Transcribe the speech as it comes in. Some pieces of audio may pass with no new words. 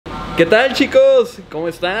¿Qué tal, chicos? ¿Cómo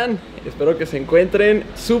están? Espero que se encuentren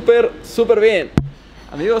súper bien.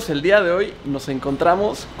 Amigos, el día de hoy nos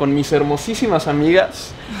encontramos con mis hermosísimas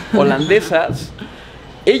amigas holandesas.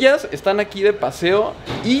 Ellas están aquí de paseo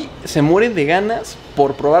y se mueren de ganas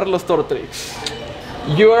por probar los TORTRIX.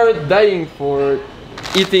 You are dying for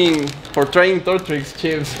trying TORTRIX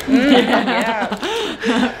chips. Yeah.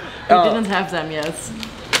 We didn't have them yet.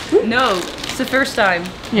 No, it's the first time.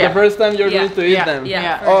 Yeah. The first time you're Yeah. going to eat them.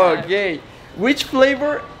 Yeah. Okay. Which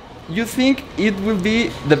flavor you think it will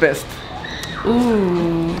be the best?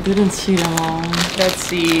 Ooh, didn't see them all. Let's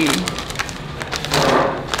see.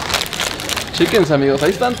 Chickens, amigos,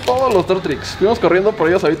 ahí están todos los TORTRIX. Fuimos corriendo por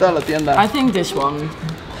ellos ahorita a la tienda. I think this one.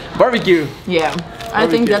 Barbecue. Yeah, I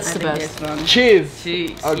think that's the best. Cheese.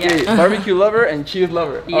 Cheese. Okay, Yeah. barbecue lover and cheese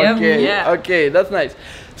lover. Yep. Okay, Yeah. okay, that's nice.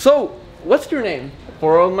 So, what's your name?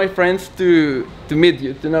 For all my friends to meet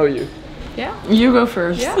you, to know you. Yeah. You go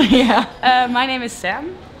first. Yeah. Yeah. My name is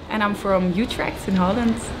Sam, and I'm from Utrecht in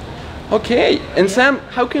Holland. Okay, and Sam,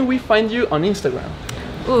 how can we find you on Instagram?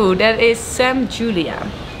 Ooh, that is Sam Julia.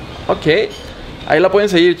 Okay, ahí la pueden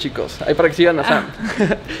seguir, chicos. Ahí para que sigan a Sam.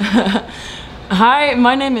 Hi,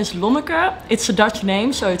 my name is Lonneke. It's a Dutch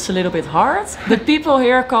name, so it's a little bit hard. But people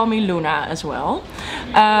here call me Luna as well.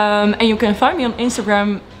 And you can find me on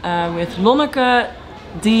Instagram with Lonneke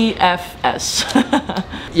DFS.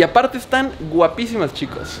 Y aparte están guapísimas,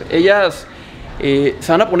 chicos. Ellas se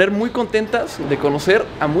van a poner muy contentas de conocer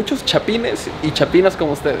a muchos chapines y chapinas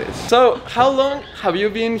como ustedes. So, how long have you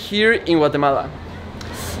been here in Guatemala?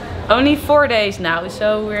 Only 4 days now,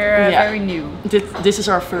 so we're Yeah. very new. This is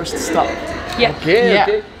our first stop. Yeah. Okay, Yeah.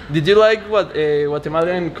 okay. Did you like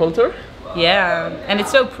Guatemalan culture? Yeah, and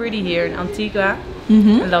it's so pretty here in Antigua.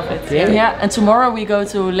 I love it. Yeah. Yeah, and tomorrow we go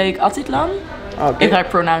to Lake Atitlan. Okay. If I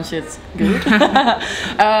pronounce it good.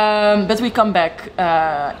 But we come back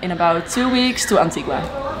in about 2 weeks to Antigua.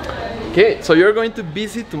 Okay, so you're going to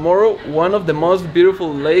visit tomorrow one of the most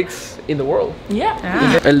beautiful lakes in the world. Yeah.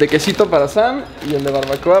 El de quesito para Sam y el de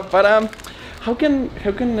barbacoa para... what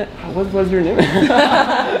was your name?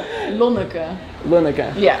 Lonneke.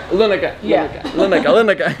 Lonneke. Yeah. Lonneke. Yeah.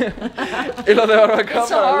 Lonneke. Y lo de barbacoa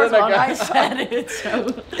It's a para hard one, I Lonneke. said it, so...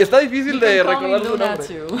 Está difícil de You can call me recordar su Luna nombre.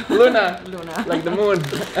 too. Luna. Luna. Like the moon.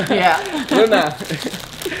 Yeah. Luna.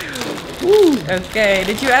 Okay,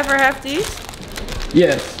 did you ever have these?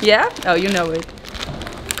 Yes. Yeah? Oh, you know it.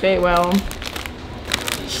 Okay, well...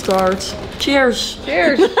 Start. Cheers.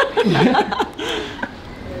 Cheers.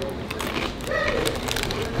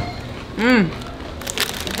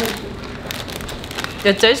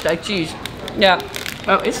 It tastes like cheese. Yeah.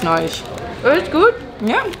 Oh, it's nice. Oh, it's good.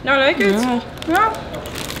 Yeah. I like it. Yeah. Yeah.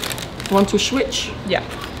 Want to switch? Yeah.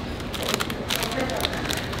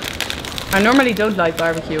 I normally don't like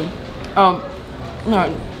barbecue. No,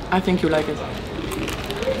 I think you like it.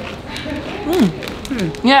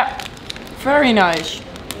 Yeah, very nice.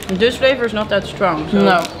 This flavor is not that strong. So,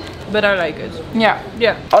 No. But I like it. Yeah.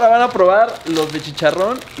 Yeah. Ahora van a probar los de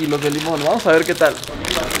chicharrón y los de limón. Vamos a ver qué tal.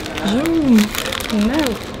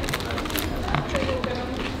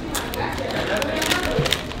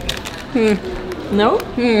 No. No?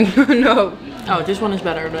 No. Oh, this one is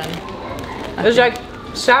better then. It's like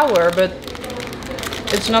sour, but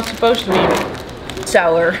it's not supposed to be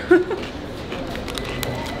sour.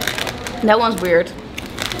 That one's weird.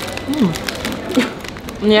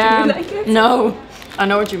 Yeah. Do you like it? No. I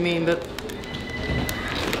know what you mean, but...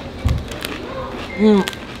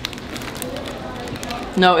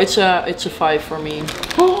 No, it's a 5 for me.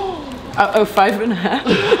 Oh,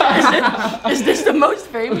 5.5. Is this the most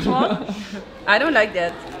famous one? I don't like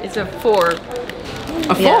that. It's a 4.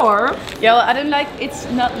 A 4? Yeah, well, I don't like. It's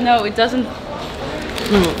not. No, it doesn't.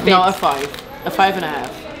 No, a 5. A 5.5.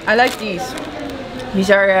 I like these. These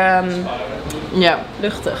are Yeah.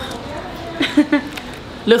 luchtig.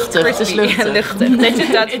 Luchtig. Het is Crispy. luchtig. Luchtig. It's a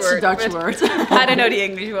Dutch It's word. a Dutch but word. I don't know the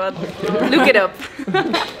English one. Look it up.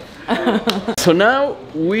 So now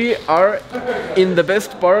we are in the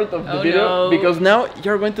best part of the Oh, video no. because now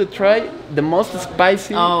you're going to try the most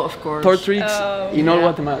spicy Oh, of course. TORTRIX in all yeah.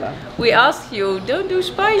 Guatemala. We asked you, don't do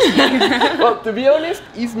spicy. Well, to be honest,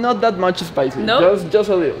 it's not that much spicy. No? Just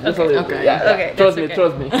a little. Just a little. Okay. Yeah, Okay, Trust me, that's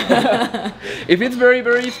trust me. If it's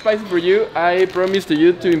very spicy for you, I promise to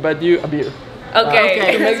you to invite you a beer. Okay.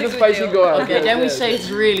 Okay. To make the That's a good spicy deal. go out. Okay, Yes, then we yes. say it's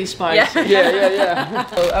really spicy. Yeah. Yeah.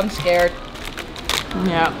 Oh, I'm scared.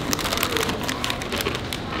 Yeah.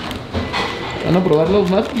 Van a probar los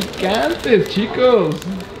más picantes, chicos.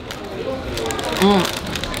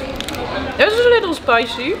 This is a little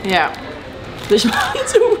spicy, Yeah. This one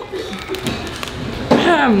too.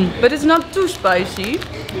 but it's not too spicy.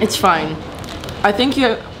 It's fine. I think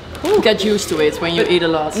you get used to it when you eat a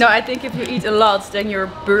lot. No, I think if you eat a lot, then you're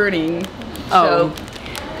burning. Oh.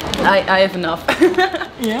 So I have enough.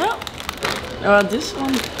 Yeah. This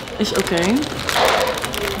one is okay.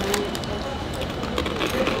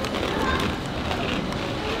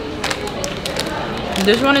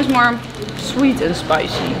 This one is more sweet and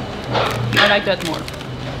spicy. I like that more.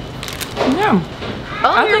 Yeah.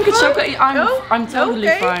 Oh, I think it's fine? okay. I'm totally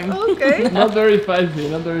okay, fine. Okay. Not very spicy,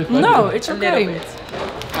 not very spicy. No, it's A okay. little bit.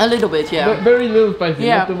 A little bit, yeah. Very little spicy,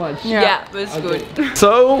 Yeah. not too much. Yeah. Yeah, but it's good.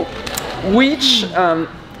 So, which,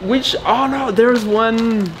 oh no, there's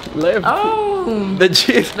one left. Oh. The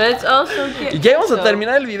cheese. But it's also Ya vamos a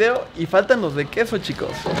terminar el video y faltan los de queso,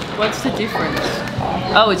 chicos. What's the difference?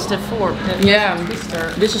 Oh, it's the fork. Yeah.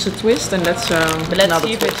 This is a twist and that's But let's another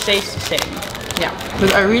see if twist. it tastes the same. Yeah.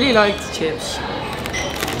 But I really like the chips.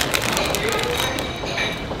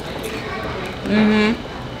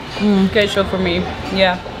 Okay, so for me,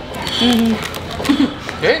 yeah.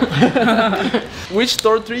 Okay. Which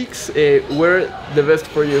TORTRIX were the best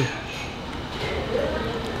for you?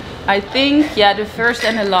 I think the first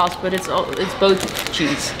and the last, but it's both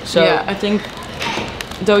cheese. So Yeah, I think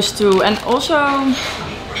those two, and also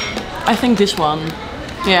I think this one.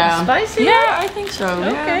 Yeah. Spicy? Yeah, I think so.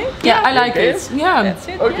 Okay. Yeah, I like Okay. it. Yeah. That's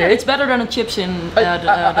it. Okay. It's better than the chips in.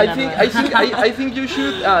 I think you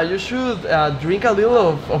should drink a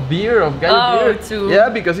little of beer, of gallo beer. Too. Yeah,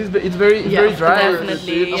 because it's very dry.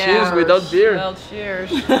 Definitely, Cheers yeah. without beer. Well,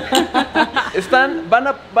 cheers. Van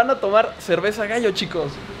a tomar cerveza gallo,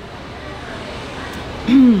 chicos.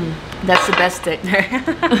 That's the best thing.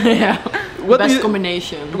 Yeah. What do Best you-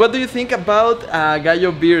 combination. What do you think about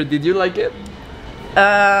gallo beer? Did you like it?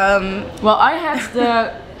 Well, I had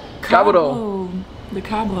the Cabro. The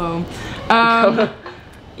Cabro.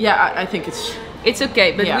 Yeah, I think it's. It's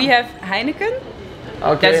okay, but Yeah. we have Heineken.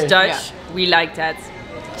 Okay. That's Dutch. We like that.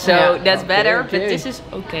 So Yeah. that's Okay, better. okay. But this is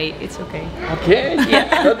okay. It's okay. Okay.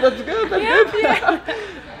 Yeah. That's good. That's good.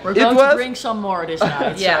 We're It going was- to drink some more this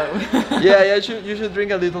night. Yeah. So. Yeah, you should drink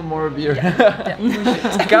a little more beer.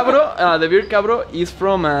 Cabro, the beer Cabro is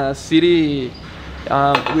from a city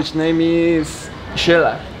which name is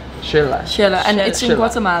Xela. Shella, and it's in Xela.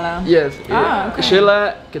 Guatemala. Yes. Ah, okay.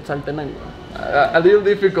 Xela Quetzaltenango. A little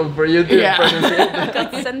difficult for you to Yeah. pronounce it.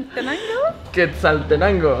 Quetzaltenango?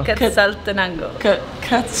 Quetzaltenango. Quetzaltenango.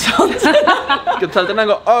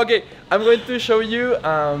 Quetzaltenango. Oh, okay, I'm going to show you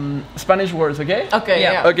Spanish words, okay? Okay,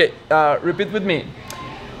 Yeah. yeah. Okay, repeat with me.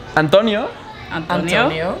 Antonio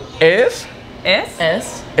Antonio. es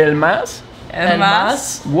S. el más El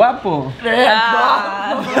más. guapo.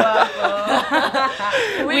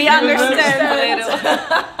 We understand a little.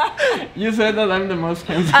 You said that I'm the most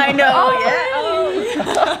handsome. I know,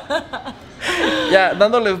 Ya,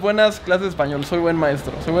 dándoles buenas clases de español. Soy buen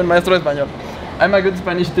maestro de español. I'm a good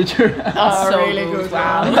Spanish teacher. Oh, So really good. good.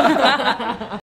 Wow.